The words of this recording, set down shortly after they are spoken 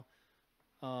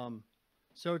Um,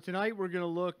 so tonight we're going to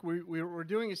look. We're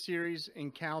doing a series,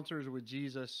 Encounters with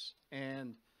Jesus,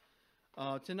 and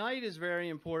tonight is very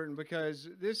important because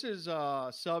this is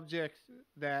a subject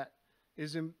that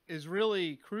is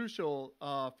really crucial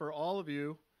for all of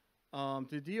you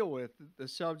to deal with. The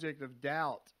subject of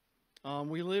doubt.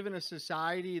 We live in a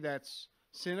society that's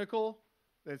cynical,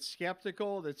 that's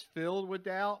skeptical, that's filled with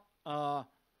doubt.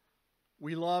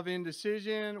 We love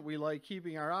indecision. We like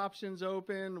keeping our options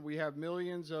open. We have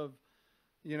millions of,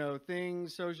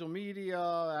 things, social media,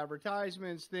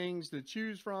 advertisements, things to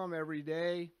choose from every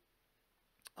day.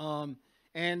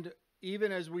 And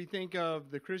even as we think of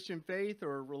the Christian faith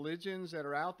or religions that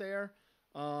are out there,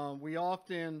 we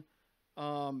often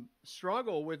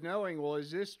struggle with knowing, well,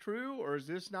 is this true or is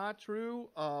this not true?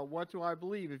 What do I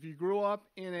believe? If you grew up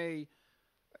in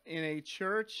a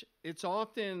church, it's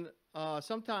often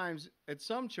sometimes at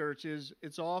some churches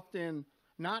it's often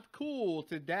not cool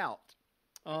to doubt.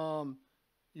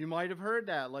 You might have heard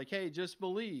that, like, hey, just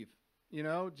believe,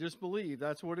 just believe.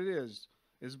 That's what it is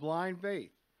blind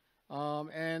faith.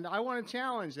 And I want to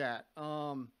challenge that.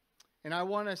 And I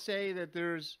want to say that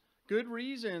there's good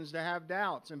reasons to have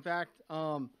doubts. In fact,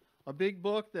 a big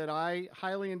book that I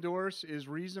highly endorse is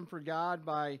Reason for God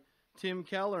by Tim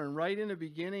Keller. And right in the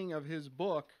beginning of his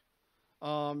book,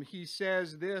 he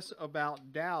says this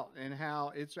about doubt and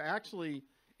how it's actually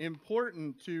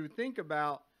important to think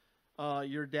about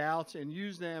your doubts and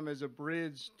use them as a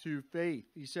bridge to faith.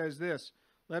 He says this,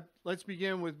 let's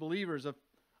begin with believers.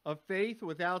 A faith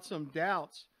without some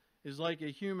doubts is like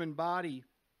a human body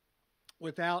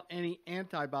without any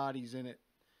antibodies in it.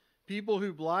 People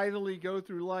who blithely go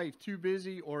through life too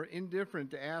busy or indifferent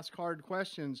to ask hard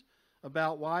questions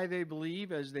about why they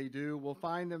believe as they do will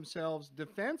find themselves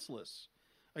defenseless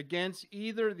against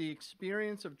either the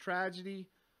experience of tragedy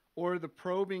or the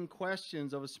probing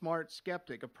questions of a smart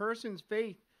skeptic. A person's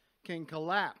faith can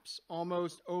collapse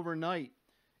almost overnight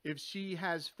if she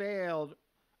has failed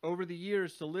over the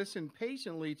years to listen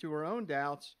patiently to her own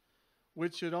doubts,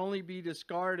 which should only be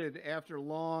discarded after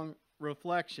long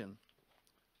reflection.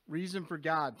 Reason for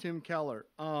God, Tim Keller.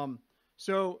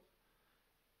 So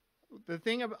the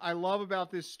thing I love about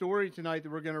this story tonight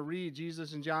that we're going to read,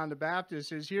 Jesus and John the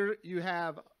Baptist, is here you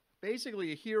have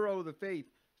basically a hero of the faith,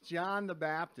 John the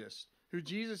Baptist, who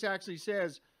Jesus actually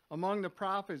says, among the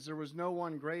prophets, there was no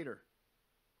one greater.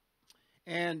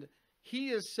 And he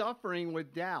is suffering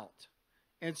with doubt.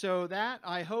 And so that,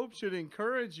 I hope, should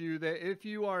encourage you that if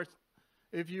you are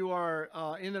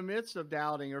in the midst of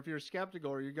doubting, or if you're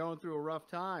skeptical, or you're going through a rough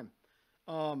time,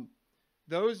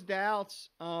 those doubts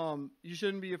you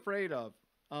shouldn't be afraid of.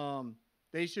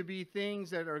 They should be things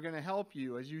that are going to help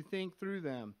you as you think through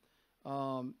them.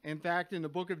 In fact, in the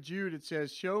book of Jude, it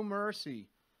says, show mercy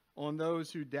on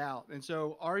those who doubt. And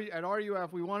so at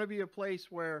RUF, we want to be a place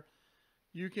where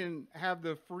you can have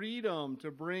the freedom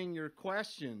to bring your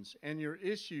questions and your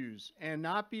issues and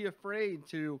not be afraid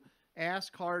to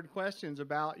ask hard questions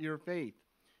about your faith.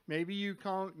 Maybe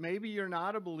you're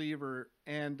not a believer,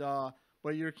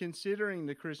 but you're considering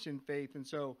the Christian faith. And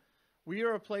so we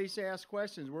are a place to ask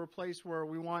questions. We're a place where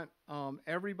we want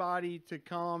everybody to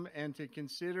come and to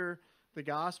consider the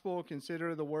gospel,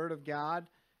 consider the word of God,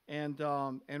 and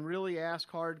really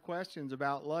ask hard questions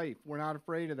about life. We're not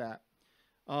afraid of that.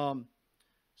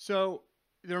 So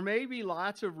there may be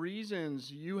lots of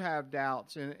reasons you have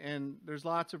doubts, and there's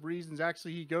lots of reasons.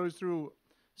 Actually, he goes through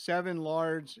 7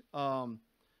 large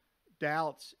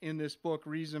doubts in this book,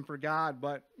 Reason for God.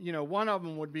 But, one of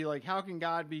them would be like, how can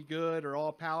God be good or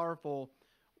all-powerful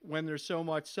when there's so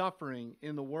much suffering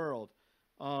in the world?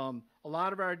 A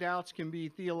lot of our doubts can be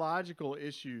theological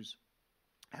issues.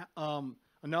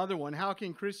 Another one, how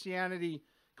can Christianity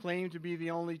claim to be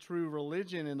the only true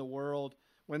religion in the world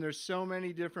when there's so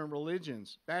many different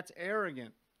religions? That's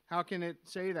arrogant. How can it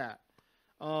say that?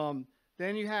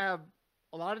 Then you have,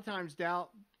 a lot of times doubt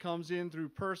comes in through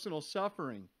personal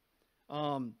suffering,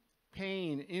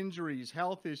 pain, injuries,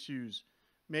 health issues.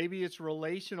 Maybe it's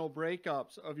relational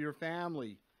breakups of your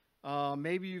family.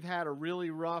 Maybe you've had a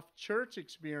really rough church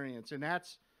experience, and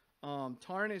that's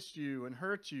tarnished you and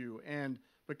hurt you. And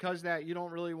because of that, you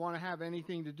don't really want to have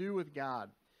anything to do with God.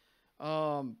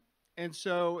 And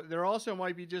so there also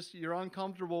might be just you're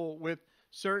uncomfortable with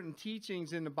certain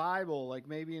teachings in the Bible, like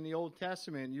maybe in the Old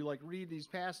Testament, you read these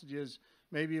passages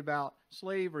maybe about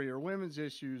slavery or women's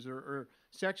issues or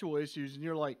sexual issues, and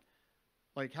you're like,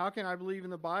 how can I believe in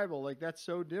the Bible? That's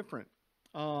so different.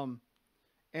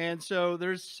 And so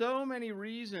there's so many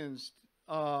reasons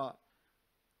that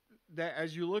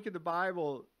as you look at the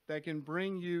Bible that can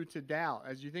bring you to doubt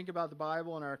as you think about the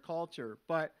Bible and our culture.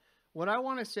 But what I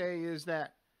want to say is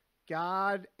that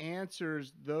God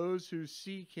answers those who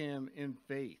seek him in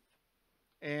faith.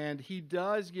 And he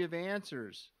does give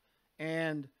answers.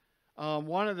 And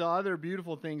one of the other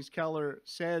beautiful things Keller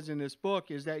says in this book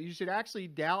is that you should actually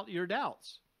doubt your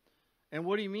doubts. And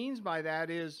what he means by that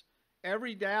is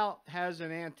every doubt has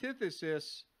an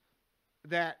antithesis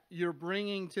that you're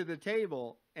bringing to the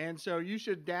table. And so you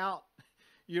should doubt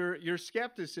your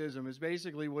skepticism is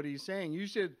basically what he's saying. You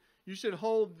should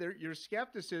hold your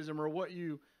skepticism or what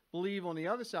you believe on the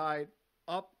other side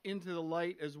up into the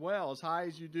light as well, as high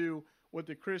as you do what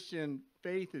the Christian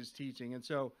faith is teaching. And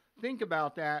so think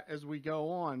about that as we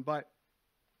go on. But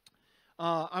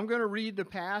I'm going to read the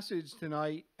passage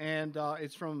tonight, and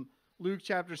it's from Luke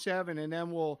chapter 7, and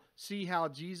then we'll see how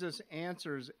Jesus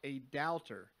answers a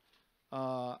doubter.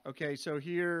 Okay, so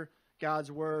here,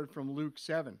 God's word from Luke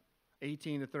 7,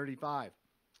 18 to 35.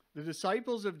 The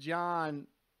disciples of John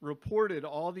reported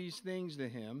all these things to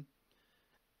him,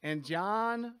 and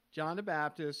John the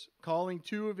Baptist, calling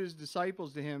 2 of his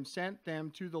disciples to him, sent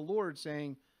them to the Lord,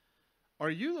 saying,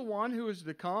 "Are you the one who is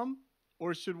to come,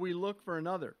 or should we look for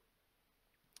another?"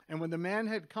 And when the men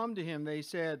had come to him, they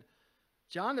said,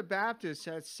 "John the Baptist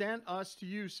has sent us to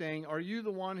you, saying, 'Are you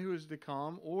the one who is to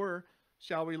come, or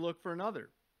shall we look for another?'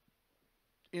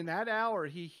 In that hour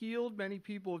he healed many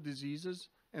people of diseases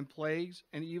and plagues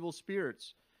and evil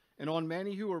spirits, and on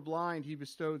many who were blind he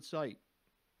bestowed sight.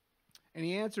 And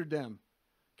he answered them,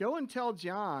 'Go and tell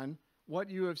John what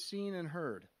you have seen and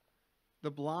heard.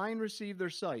 The blind receive their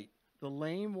sight, the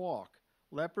lame walk,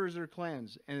 lepers are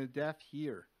cleansed, and the deaf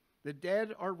hear. The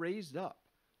dead are raised up.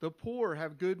 The poor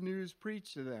have good news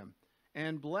preached to them,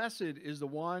 and blessed is the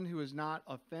one who is not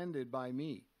offended by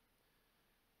me.'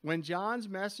 When John's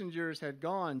messengers had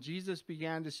gone, Jesus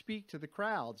began to speak to the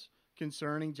crowds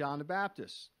concerning John the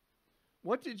Baptist.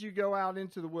 'What did you go out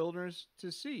into the wilderness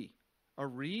to see? A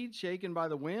reed shaken by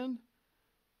the wind?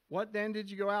 What then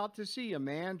did you go out to see? A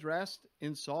man dressed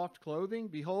in soft clothing?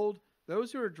 Behold,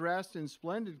 those who are dressed in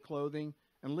splendid clothing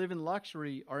and live in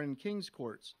luxury are in king's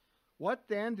courts. What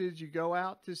then did you go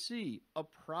out to see? A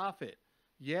prophet.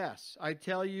 Yes, I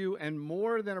tell you, and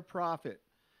more than a prophet.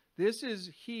 This is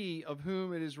he of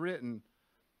whom it is written,'"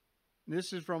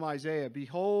 this is from Isaiah,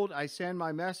 "'Behold, I send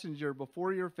my messenger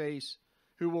before your face,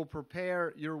 who will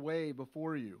prepare your way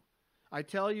before you. I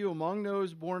tell you, among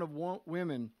those born of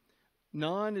women,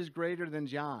 none is greater than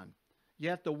John.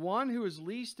 Yet the one who is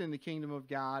least in the kingdom of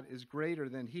God is greater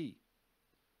than he.'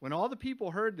 When all the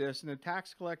people heard this, and the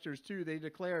tax collectors too, they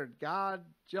declared God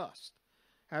just,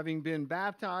 having been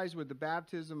baptized with the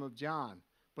baptism of John.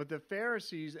 But the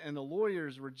Pharisees and the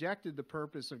lawyers rejected the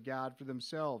purpose of God for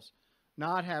themselves,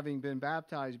 not having been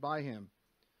baptized by him.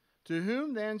 To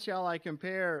whom then shall I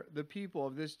compare the people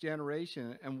of this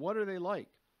generation, and what are they like?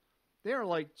 They are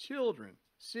like children,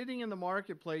 sitting in the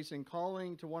marketplace and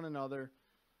calling to one another,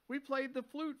 'We played the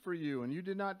flute for you, and you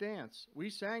did not dance. We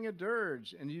sang a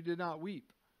dirge, and you did not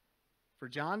weep.' For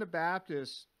John the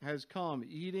Baptist has come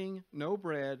eating no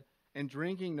bread and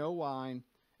drinking no wine,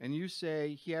 and you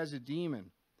say he has a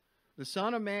demon. The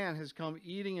Son of Man has come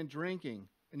eating and drinking,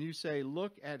 and you say,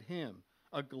 'Look at him,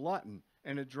 a glutton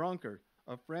and a drunkard,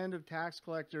 a friend of tax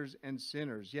collectors and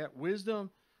sinners.' Yet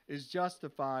wisdom is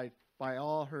justified by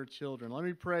all her children." Let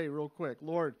me pray real quick.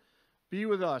 Lord, be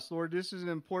with us. Lord, this is an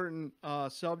important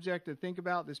subject to think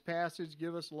about. This passage,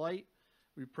 give us light.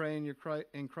 We pray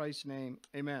in Christ's name.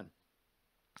 Amen.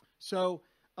 So,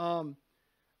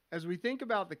 as we think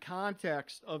about the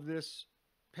context of this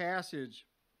passage,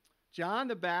 John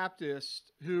the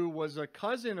Baptist, who was a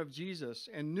cousin of Jesus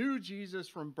and knew Jesus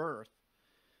from birth,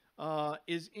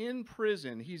 is in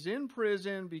prison. He's in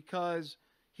prison because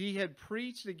he had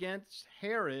preached against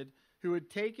Herod, who had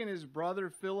taken his brother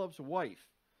Philip's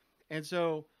wife. And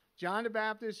so John the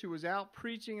Baptist, who was out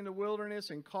preaching in the wilderness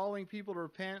and calling people to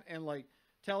repent and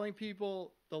telling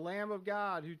people the Lamb of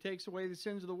God who takes away the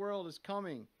sins of the world is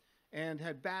coming, and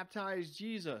had baptized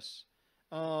Jesus,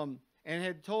 and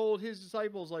had told his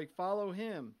disciples, follow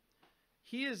him.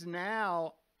 He is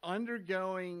now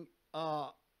undergoing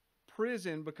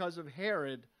prison because of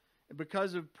Herod,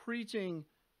 because of preaching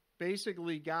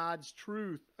basically God's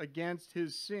truth against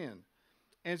his sin.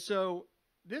 And so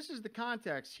this is the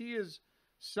context. He is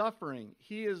suffering.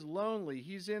 He is lonely.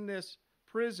 He's in this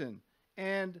prison.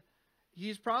 And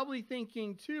he's probably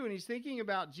thinking too, and he's thinking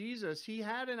about Jesus. He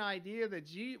had an idea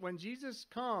that when Jesus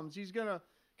comes, he's going to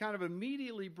kind of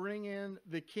immediately bring in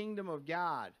the kingdom of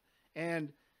God.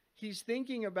 And he's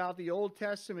thinking about the Old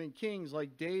Testament kings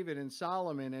like David and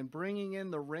Solomon and bringing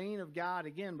in the reign of God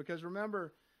again. Because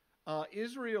remember,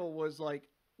 Israel was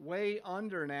way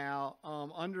under now,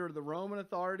 under the Roman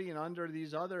authority and under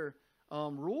these other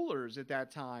rulers at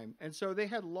that time. And so they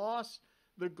had lost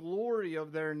the glory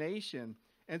of their nation.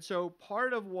 And so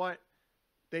part of what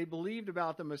they believed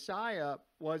about the Messiah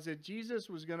was that Jesus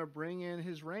was going to bring in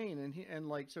his reign.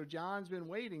 So John's been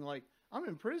waiting, like, I'm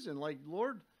in prison. Like,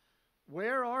 Lord,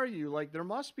 where are you? Like, there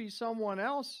must be someone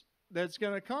else that's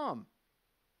going to come.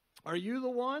 Are you the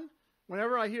one?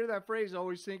 Whenever I hear that phrase, I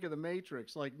always think of the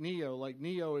Matrix, like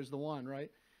Neo is the one, right?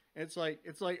 It's like,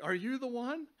 are you the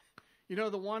one? You know,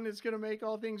 the one that's going to make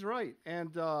all things right.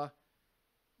 And, so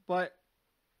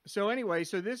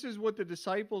this is what the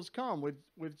disciples come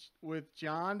with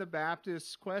John the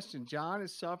Baptist's question. John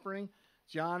is suffering.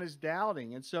 John is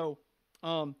doubting. And so,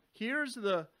 here's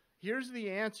the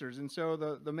answers. And so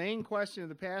the main question of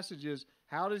the passage is,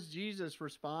 how does Jesus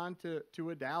respond to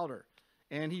a doubter?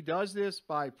 And he does this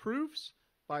by proofs,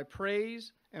 by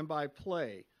praise, and by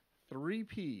play. 3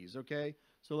 P's, okay?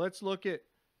 So let's look at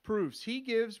proofs. He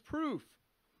gives proof.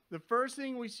 The first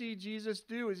thing we see Jesus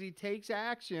do is he takes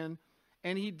action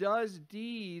and he does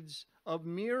deeds of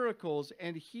miracles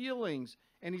and healings.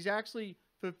 And he's actually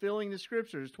fulfilling the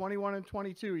scriptures. 21 and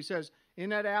 22, he says,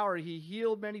 in that hour he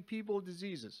healed many people of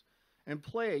diseases and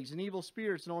plagues and evil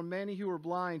spirits, and on many who were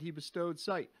blind he bestowed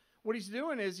sight. What he's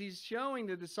doing is he's showing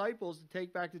the disciples, to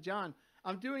take back to John,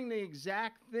 I'm doing the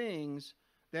exact things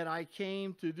that I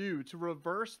came to do, to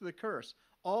reverse the curse.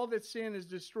 All that sin is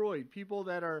destroyed. People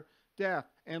that are deaf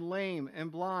and lame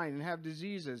and blind and have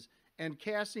diseases and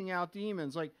casting out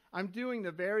demons. Like, I'm doing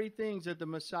the very things that the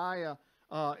Messiah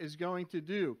is going to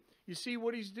do. You see,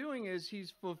 what he's doing is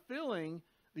he's fulfilling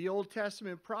the Old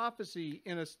Testament prophecy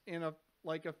in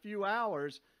a few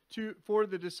hours for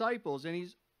the disciples. And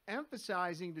he's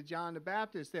emphasizing to John the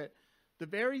Baptist that the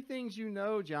very things you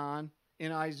know, John,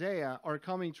 in Isaiah are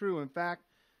coming true. In fact,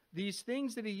 these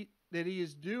things that he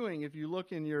is doing, if you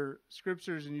look in your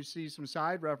scriptures and you see some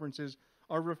side references,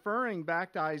 are referring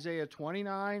back to Isaiah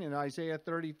 29 and Isaiah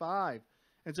 35.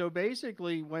 And so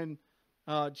basically when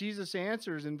Jesus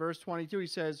answers in verse 22, he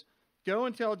says, go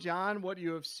and tell John what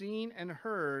you have seen and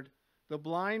heard. The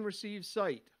blind receive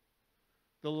sight.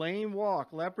 The lame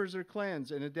walk, lepers are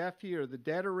cleansed, and the deaf hear. The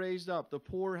dead are raised up. The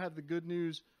poor have the good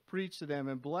news preached to them.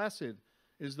 And blessed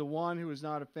is the one who is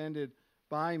not offended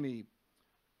by me.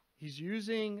 He's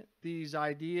using these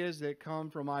ideas that come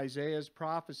from Isaiah's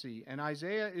prophecy. And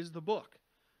Isaiah is the book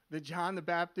that John the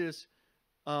Baptist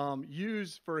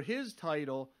used for his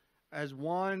title as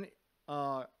one,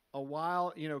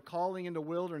 calling into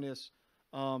wilderness,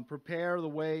 prepare the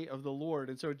way of the Lord.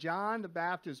 And so John the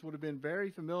Baptist would have been very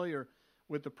familiar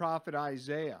with the prophet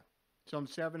Isaiah, some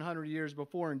 700 years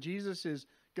before. And Jesus is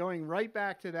going right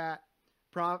back to that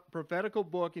prophetical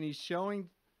book, and he's showing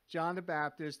John the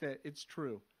Baptist that it's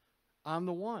true. I'm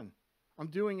the one. I'm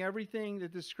doing everything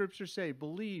that the scriptures say.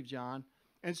 Believe, John.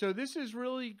 And so this is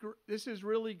really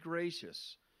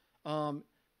gracious.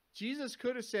 Jesus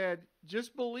could have said,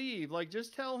 just believe, like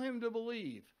just tell him to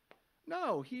believe.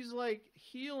 No, he's like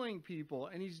healing people,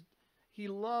 and he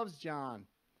loves John.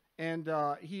 And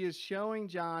he is showing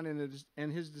John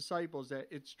and his disciples that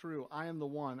it's true. I am the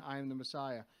one. I am the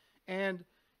Messiah. And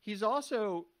he's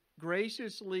also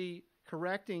graciously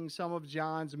correcting some of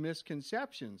John's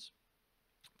misconceptions.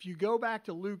 If you go back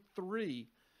to Luke 3,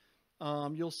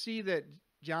 you'll see that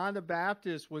John the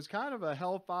Baptist was kind of a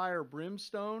hellfire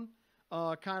brimstone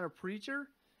kind of preacher.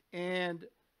 And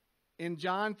in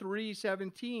John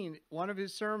 3:17, one of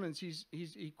his sermons,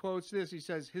 he quotes this. He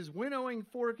says, his winnowing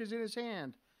fork is in his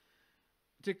hand,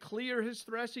 to clear his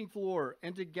threshing floor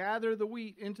and to gather the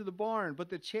wheat into the barn, but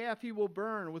the chaff he will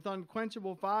burn with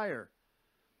unquenchable fire.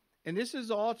 And this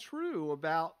is all true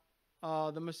about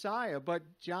the Messiah, but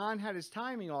John had his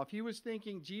timing off. He was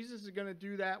thinking Jesus is going to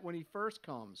do that when he first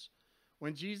comes.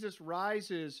 When Jesus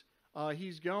rises,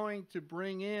 he's going to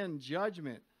bring in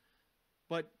judgment.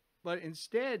 But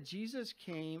instead, Jesus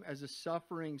came as a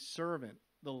suffering servant,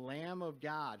 the Lamb of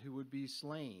God who would be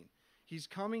slain. He's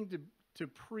coming to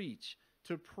preach,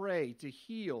 to pray, to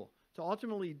heal, to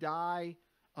ultimately die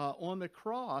on the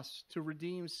cross to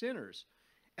redeem sinners.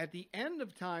 At the end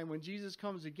of time, when Jesus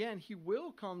comes again, he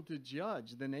will come to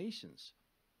judge the nations.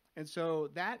 And so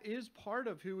that is part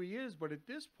of who he is. But at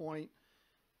this point,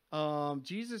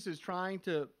 Jesus is trying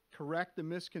to correct the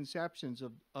misconceptions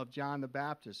of John the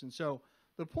Baptist. And so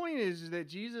the point is that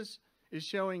Jesus is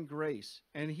showing grace,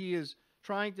 and he is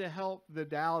trying to help the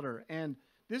doubter. And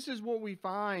this is what we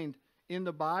find in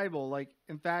the Bible. Like,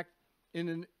 in fact,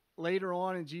 later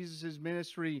on in Jesus'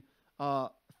 ministry,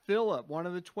 Philip, one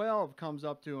of the 12, comes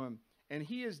up to him, and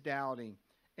he is doubting.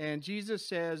 And Jesus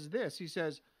says this. He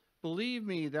says, believe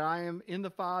me that I am in the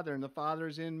Father, and the Father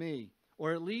is in me.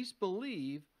 Or at least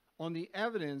believe on the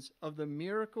evidence of the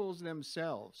miracles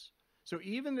themselves. So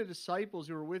even the disciples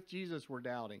who were with Jesus were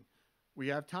doubting. We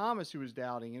have Thomas who was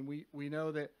doubting, and we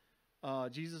know that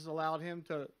Jesus allowed him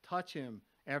to touch him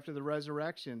after the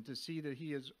resurrection to see that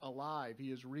he is alive,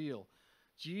 he is real.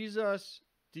 Jesus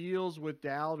deals with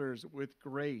doubters with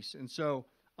grace. And so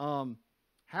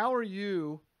how are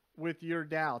you with your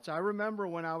doubts? I remember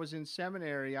when I was in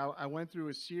seminary, I went through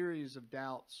a series of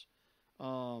doubts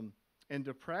and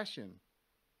depression.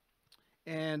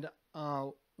 And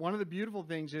one of the beautiful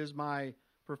things is my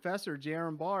professor,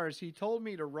 Jaron Bars, he told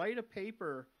me to write a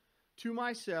paper to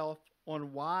myself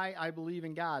on why I believe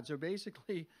in God. So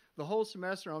basically, the whole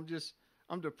semester,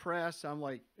 I'm depressed. I'm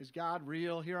like, is God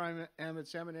real? Here I am at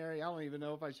seminary. I don't even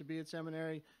know if I should be at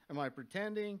seminary. Am I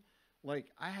pretending? Like,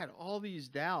 I had all these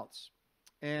doubts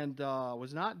and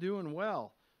was not doing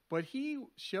well. But he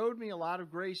showed me a lot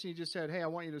of grace, and he just said, hey, I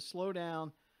want you to slow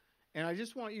down, and I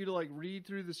just want you to, like, read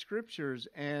through the scriptures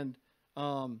and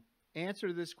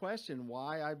answer this question,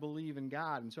 why I believe in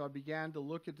God. And so I began to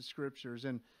look at the scriptures,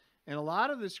 and a lot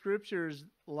of the scriptures,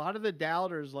 a lot of the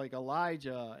doubters like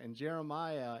Elijah and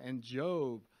Jeremiah and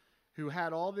Job, who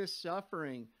had all this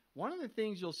suffering, one of the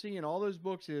things you'll see in all those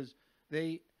books is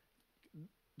the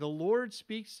Lord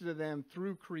speaks to them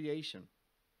through creation.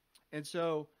 And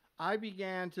so I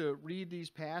began to read these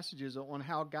passages on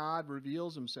how God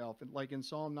reveals himself. Like in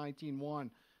Psalm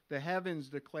 19:1, the heavens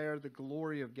declare the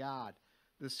glory of God.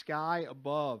 The sky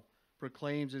above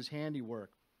proclaims his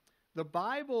handiwork. The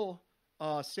Bible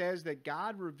says that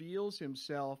God reveals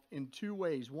himself in two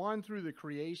ways. One, through the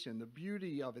creation, the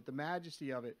beauty of it, the majesty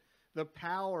of it, the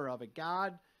power of it.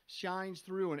 God shines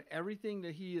through in everything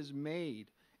that he has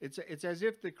made. It's as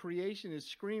if the creation is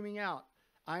screaming out,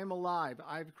 I am alive,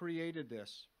 I've created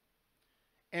this.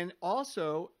 And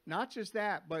also, not just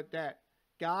that, but that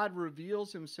God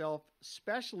reveals himself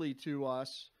specially to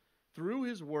us through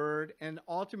his word and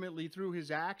ultimately through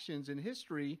his actions in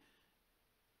history,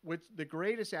 which the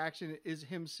greatest action is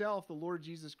himself, the Lord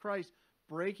Jesus Christ,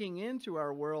 breaking into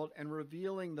our world and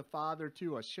revealing the Father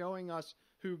to us, showing us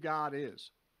who God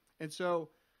is. And so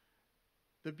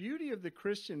the beauty of the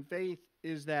Christian faith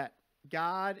is that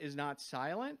God is not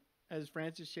silent, as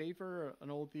Francis Schaeffer, an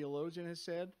old theologian, has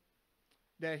said,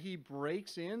 that he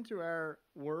breaks into our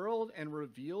world and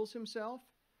reveals himself,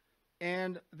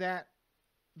 and that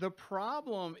the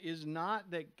problem is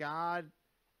not that God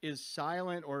is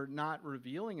silent or not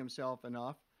revealing himself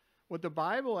enough. What the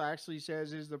Bible actually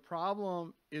says is the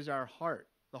problem is our heart.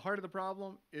 The heart of the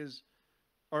problem is,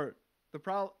 or the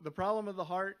problem of the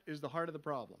heart is the heart of the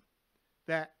problem.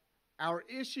 That our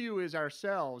issue is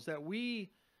ourselves, that we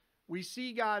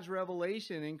see God's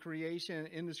revelation in creation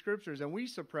in the scriptures and we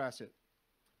suppress it.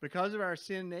 Because of our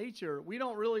sin nature, we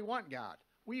don't really want God.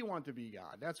 We want to be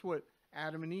God. That's what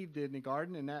Adam and Eve did in the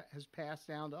garden, and that has passed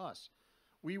down to us.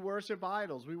 We worship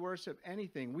idols. We worship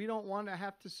anything. We don't want to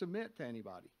have to submit to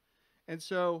anybody. And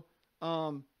so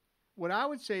what I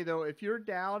would say, though, if you're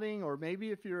doubting or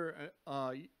maybe if you're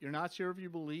not sure if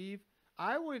you believe,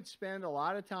 I would spend a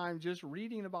lot of time just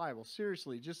reading the Bible.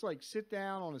 Seriously, just like sit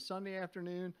down on a Sunday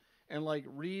afternoon and like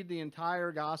read the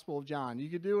entire Gospel of John. You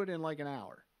could do it in like an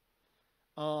hour.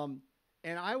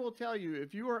 And I will tell you,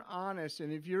 if you are honest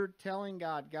and if you're telling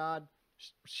God,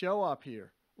 show up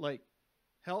here, like,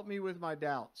 help me with my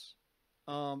doubts.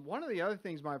 One of the other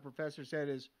things my professor said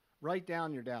is write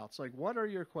down your doubts. Like, what are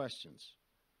your questions?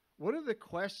 What are the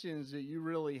questions that you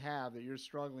really have that you're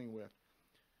struggling with?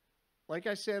 Like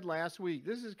I said last week,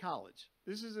 this is college.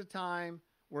 This is a time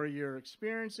where you're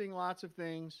experiencing lots of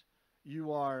things.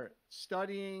 You are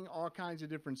studying all kinds of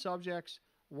different subjects.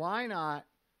 Why not,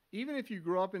 even if you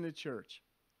grew up in the church,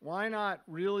 why not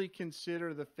really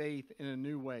consider the faith in a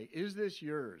new way? Is this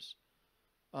yours?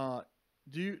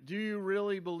 Do you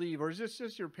really believe, or is this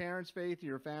just your parents' faith,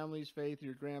 your family's faith,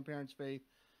 your grandparents' faith?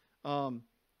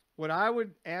 What I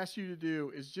would ask you to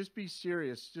do is just be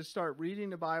serious. Just start reading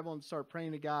the Bible and start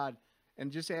praying to God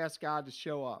and just ask God to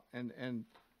show up and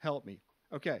help me.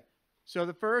 Okay, so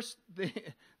the first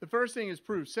thing is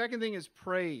proof. Second thing is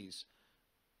praise.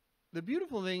 The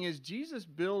beautiful thing is Jesus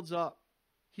builds up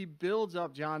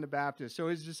John the Baptist. So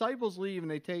his disciples leave and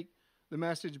they take the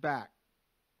message back.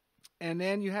 And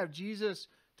then you have Jesus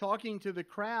talking to the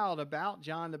crowd about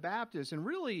John the Baptist and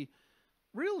really,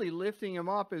 really lifting him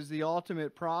up as the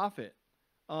ultimate prophet.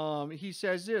 He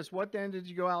says this, what then did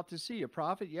you go out to see? A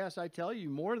prophet? Yes, I tell you,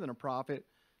 more than a prophet.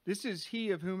 This is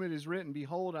he of whom it is written,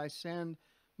 behold, I send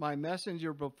my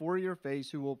messenger before your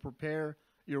face who will prepare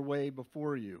your way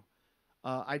before you.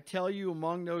 I tell you,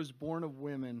 among those born of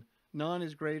women, none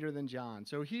is greater than John.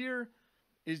 So here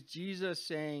is Jesus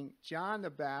saying, John the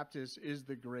Baptist is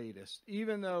the greatest.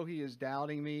 Even though he is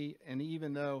doubting me, and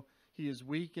even though he is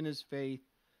weak in his faith,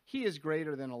 he is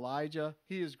greater than Elijah.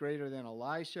 He is greater than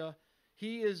Elisha.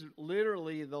 He is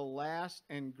literally the last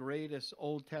and greatest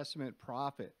Old Testament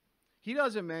prophet. He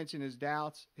doesn't mention his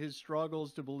doubts, his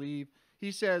struggles to believe.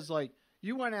 He says, like,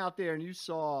 you went out there and you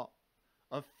saw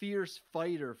a fierce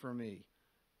fighter for me.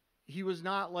 He was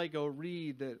not like a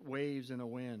reed that waves in the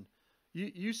wind.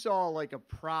 You saw like a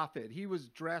prophet. He was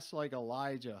dressed like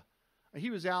Elijah. He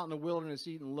was out in the wilderness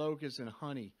eating locusts and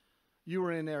honey. You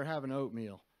were in there having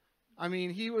oatmeal. I mean,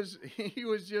 he was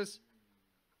just,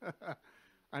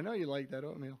 I know you like that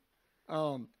oatmeal.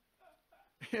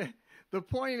 The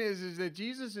point is that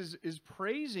Jesus is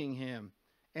praising him.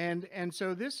 And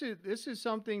so this is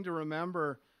something to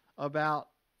remember about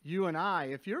you and I.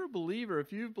 If you're a believer,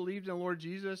 if you've believed in the Lord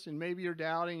Jesus and maybe you're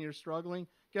doubting, you're struggling,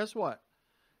 guess what?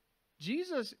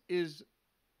 Jesus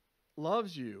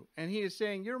loves you, and he is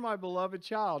saying, you're my beloved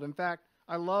child. In fact,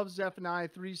 I love Zephaniah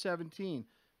 3:17.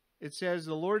 It says,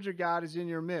 the Lord your God is in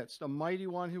your midst, a mighty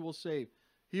one who will save.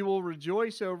 He will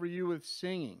rejoice over you with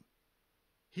singing.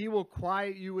 He will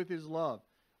quiet you with his love.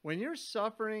 When you're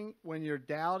suffering, when you're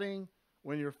doubting,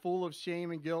 when you're full of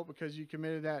shame and guilt because you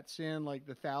committed that sin like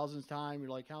the 1,000th time, you're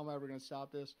like, how am I ever going to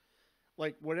stop this?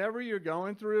 Like, whatever you're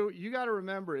going through, you got to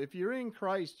remember, if you're in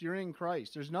Christ, you're in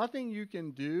Christ. There's nothing you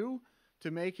can do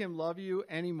to make him love you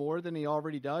any more than he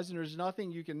already does, and there's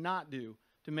nothing you can not do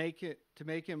to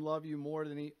make him love you more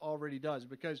than he already does,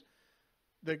 because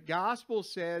the gospel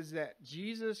says that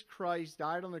Jesus Christ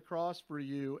died on the cross for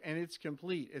you, and it's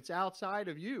complete. It's outside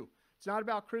of you. It's not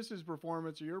about Chris's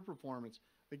performance or your performance.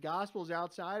 The gospel is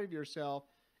outside of yourself,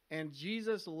 and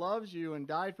Jesus loves you and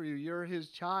died for you. You're his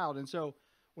child. And so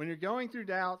when you're going through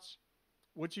doubts,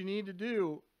 what you need to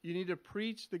do, you need to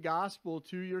preach the gospel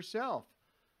to yourself.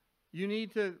 You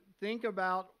need to think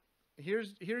about,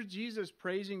 here's Jesus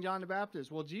praising John the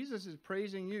Baptist. Well, Jesus is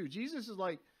praising you. Jesus is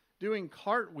like doing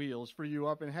cartwheels for you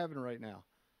up in heaven right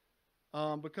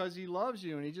now, because he loves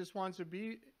you and he just wants to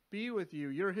be with you.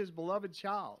 You're his beloved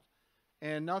child,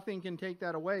 and nothing can take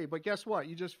that away. But guess what?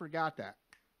 You just forgot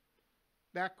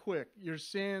that quick. Your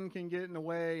sin can get in the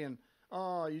way, and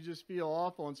you just feel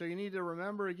awful. And so you need to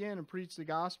remember again and preach the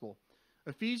gospel.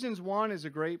 Ephesians 1 is a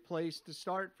great place to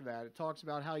start for that. It talks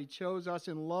about how he chose us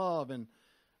in love, and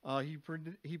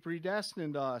he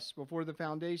predestined us before the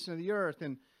foundation of the earth,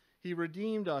 and he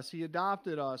redeemed us. He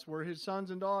adopted us. We're his sons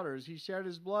and daughters. He shed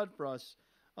his blood for us.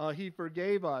 He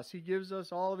forgave us. He gives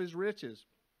us all of his riches.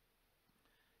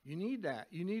 You need that.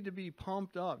 You need to be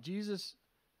pumped up. Jesus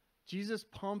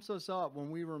pumps us up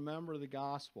when we remember the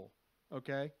gospel.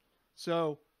 Okay?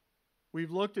 So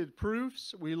we've looked at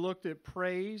proofs, we looked at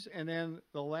praise, and then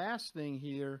the last thing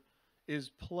here is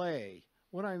play.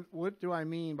 What do I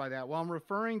mean by that? Well, I'm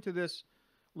referring to this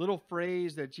little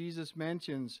phrase that Jesus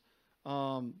mentions.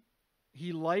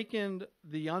 He likened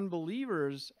the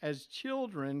unbelievers as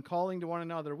children calling to one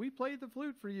another. We played the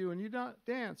flute for you and you did not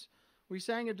dance. We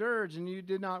sang a dirge and you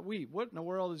did not weep. What in the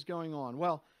world is going on?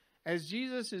 Well, as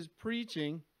Jesus is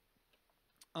preaching,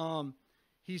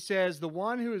 he says, the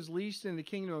one who is least in the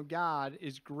kingdom of God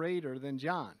is greater than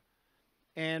John.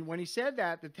 And when he said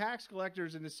that, the tax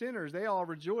collectors and the sinners, they all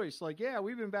rejoiced. Like, yeah,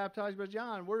 we've been baptized by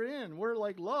John. We're in. We're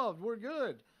like loved. We're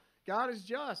good. God is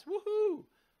just. Woohoo!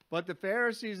 But the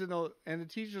Pharisees and the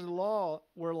teachers of the law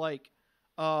were like,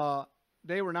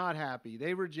 they were not happy.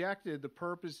 They rejected the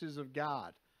purposes of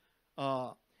God.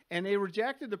 And they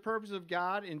rejected the purpose of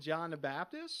God in John the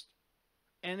Baptist.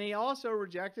 And they also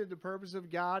rejected the purpose of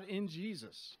God in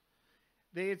Jesus.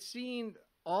 They had seen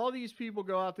all these people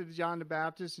go out to John the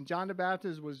Baptist, and John the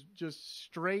Baptist was just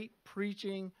straight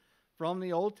preaching from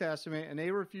the Old Testament, and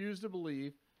they refused to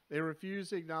believe. They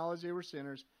refused to acknowledge they were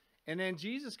sinners. And then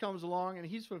Jesus comes along, and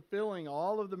he's fulfilling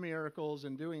all of the miracles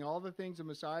and doing all the things the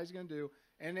Messiah is going to do,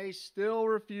 and they still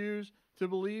refuse to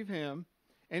believe him.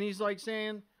 And he's like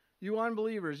saying, you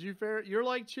unbelievers, you're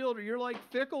like children. You're like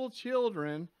fickle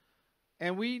children.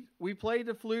 And we played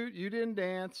the flute, you didn't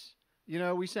dance. You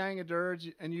know, we sang a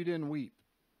dirge, and you didn't weep.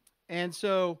 And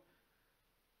so,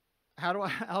 how do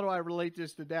I relate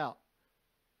this to doubt?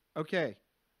 Okay.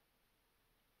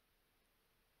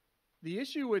 The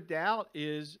issue with doubt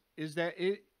is that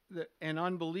and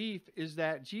unbelief is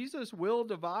that Jesus will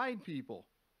divide people.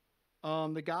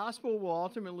 The gospel will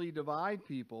ultimately divide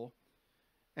people.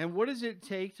 And what does it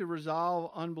take to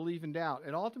resolve unbelief and doubt?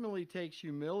 It ultimately takes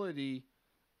humility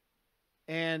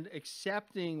and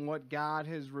accepting what God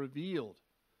has revealed.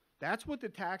 That's what the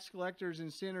tax collectors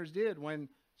and sinners did. When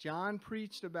John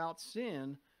preached about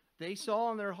sin, they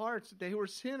saw in their hearts that they were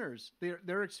sinners.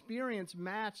 Their experience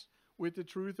matched with the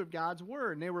truth of God's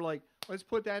word. And they were like, let's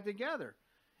put that together.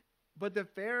 But the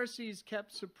Pharisees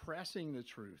kept suppressing the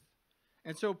truth.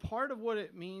 And so part of what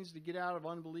it means to get out of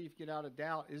unbelief, get out of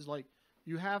doubt, is like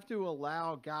you have to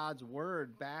allow God's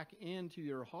word back into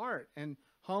your heart and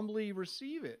humbly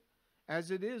receive it as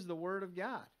it is the word of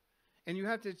God. And you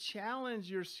have to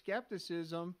challenge your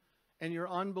skepticism and your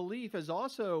unbelief as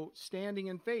also standing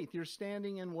in faith. You're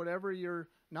standing in whatever you're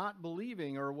not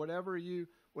believing or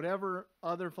whatever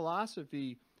other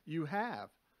philosophy you have.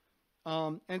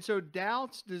 And so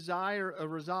doubts desire a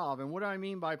resolve. And what I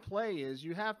mean by play is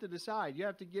you have to decide. You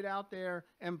have to get out there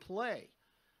and play.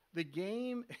 The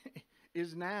game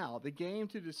is now. The game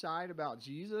to decide about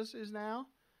Jesus is now.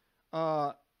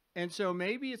 And so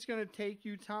maybe it's going to take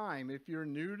you time. If you're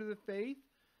new to the faith,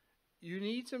 you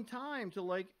need some time to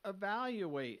like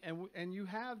evaluate. And you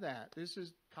have that. This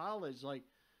is college. Like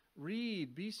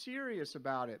read, be serious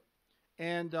about it.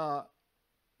 And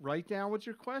write down what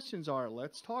your questions are.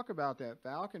 Let's talk about that.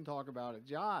 Val can talk about it.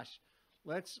 Josh,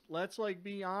 let's like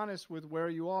be honest with where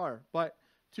you are. But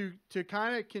to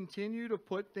kind of continue to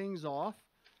put things off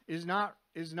is not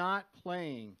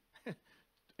playing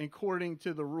according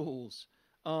to the rules.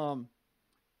 And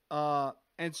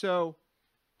so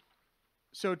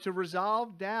to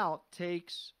resolve doubt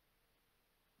takes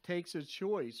a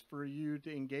choice for you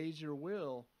to engage your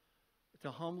will,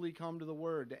 to humbly come to the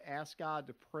word, to ask God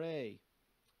to pray.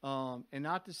 And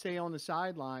not to stay on the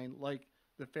sideline like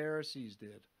the Pharisees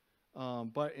did,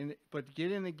 but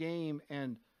get in the game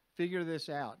and figure this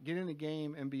out. Get in the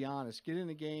game and be honest. Get in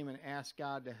the game and ask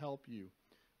God to help you.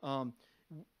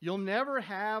 You'll never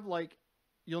have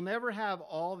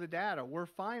all the data. We're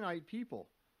finite people,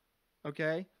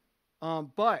 okay?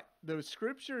 But the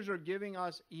scriptures are giving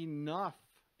us enough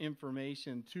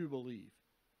information to believe.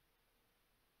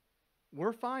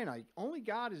 We're finite. Only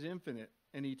God is infinite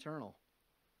and eternal.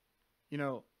 You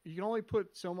know, you can only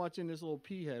put so much in this little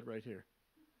pea head right here.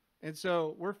 And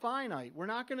so we're finite. We're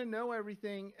not going to know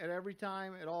everything at every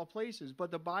time at all places. But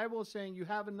the Bible is saying you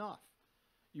have enough.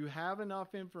 You have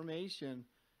enough information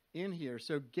in here.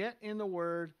 So get in the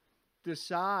Word,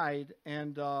 decide,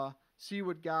 and see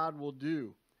what God will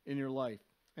do in your life.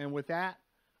 And with that,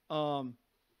 I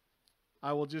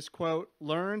will just quote,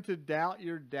 learn to doubt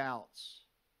your doubts.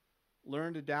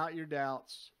 Learn to doubt your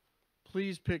doubts.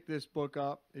 Please pick this book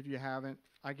up if you haven't.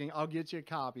 I'll get you a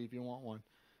copy if you want one.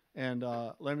 And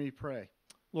let me pray.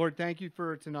 Lord, thank you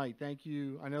for tonight. Thank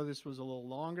you. I know this was a little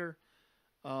longer.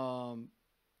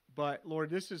 But Lord,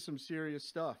 this is some serious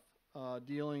stuff,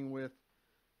 dealing with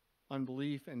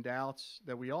unbelief and doubts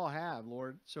that we all have,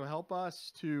 Lord. So help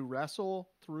us to wrestle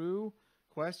through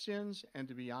questions and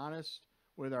to be honest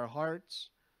with our hearts,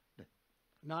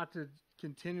 not to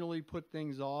continually put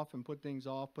things off,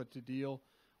 but to deal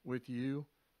with you.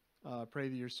 Pray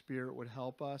that your Spirit would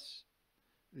help us,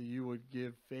 that you would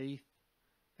give faith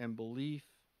and belief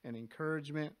and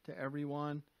encouragement to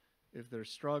everyone. If they're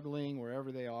struggling,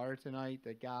 wherever they are tonight,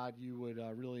 that God, you would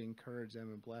really encourage them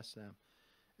and bless them.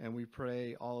 And we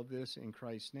pray all of this in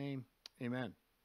Christ's name. Amen.